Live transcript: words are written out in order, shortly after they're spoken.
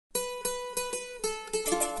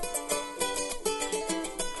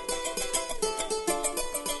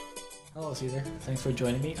Cesar. Thanks for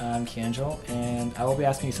joining me. I'm Kiangel, and I will be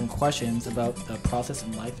asking you some questions about the process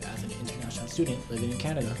in life as an international student living in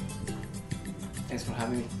Canada. Thanks for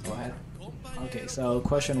having me. Go ahead. Okay, so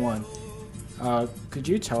question one. Could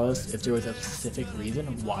you tell us if there was a specific reason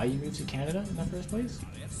why you moved to Canada in the first place?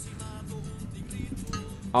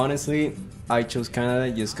 Honestly, I chose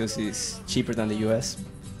Canada just because it's cheaper than the US,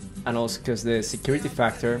 and also because the security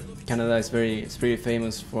factor. Canada is pretty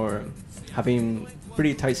famous for having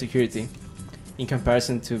pretty tight security in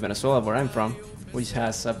comparison to Venezuela, where I'm from, which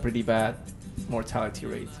has a pretty bad mortality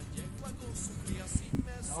rate.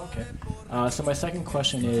 Okay. So my second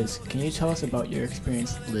question is, can you tell us about your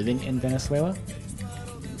experience living in Venezuela?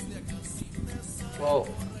 Well,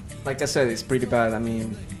 like I said, it's pretty bad. I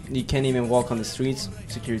mean, you can't even walk on the streets.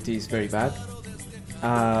 Security is very bad.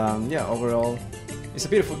 Yeah, overall, it's a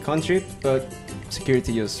beautiful country, but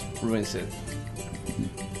security just ruins it.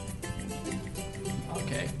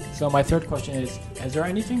 Okay. So my third question is there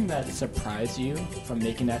anything that surprised you from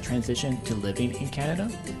making that transition to living in Canada?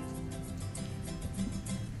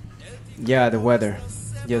 Yeah, the weather.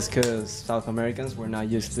 Just because South Americans were not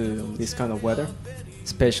used to this kind of weather,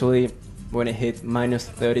 especially when it hit minus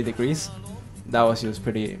 30 degrees. That was just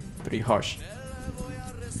pretty harsh.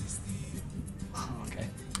 Okay.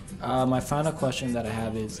 My final question that I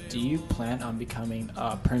have is, do you plan on becoming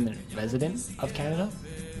a permanent resident of Canada?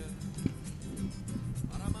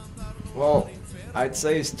 Well, I'd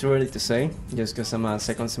say it's too early to say, just because I'm a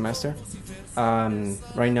second semester.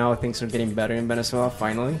 Right now, things are getting better in Venezuela,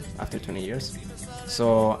 finally, after 20 years.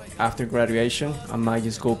 So after graduation, I might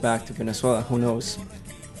just go back to Venezuela, who knows?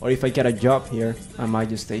 Or if I get a job here, I might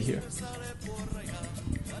just stay here.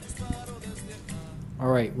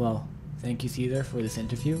 All right, well, thank you, Cesar, for this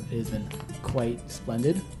interview. It has been quite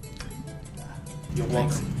splendid. You're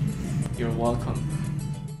Thanks. welcome. You're welcome.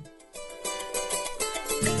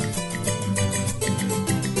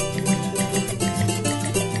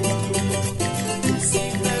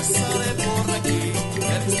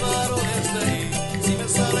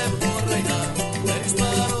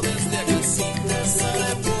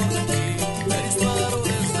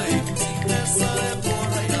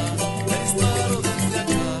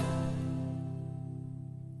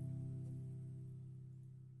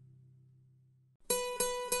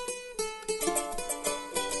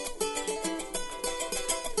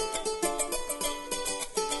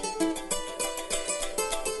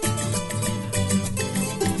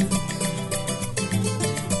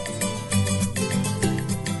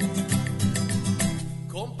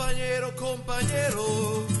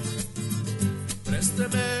 Compañero,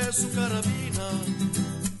 présteme su carabina,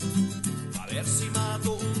 a ver si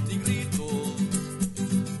mato un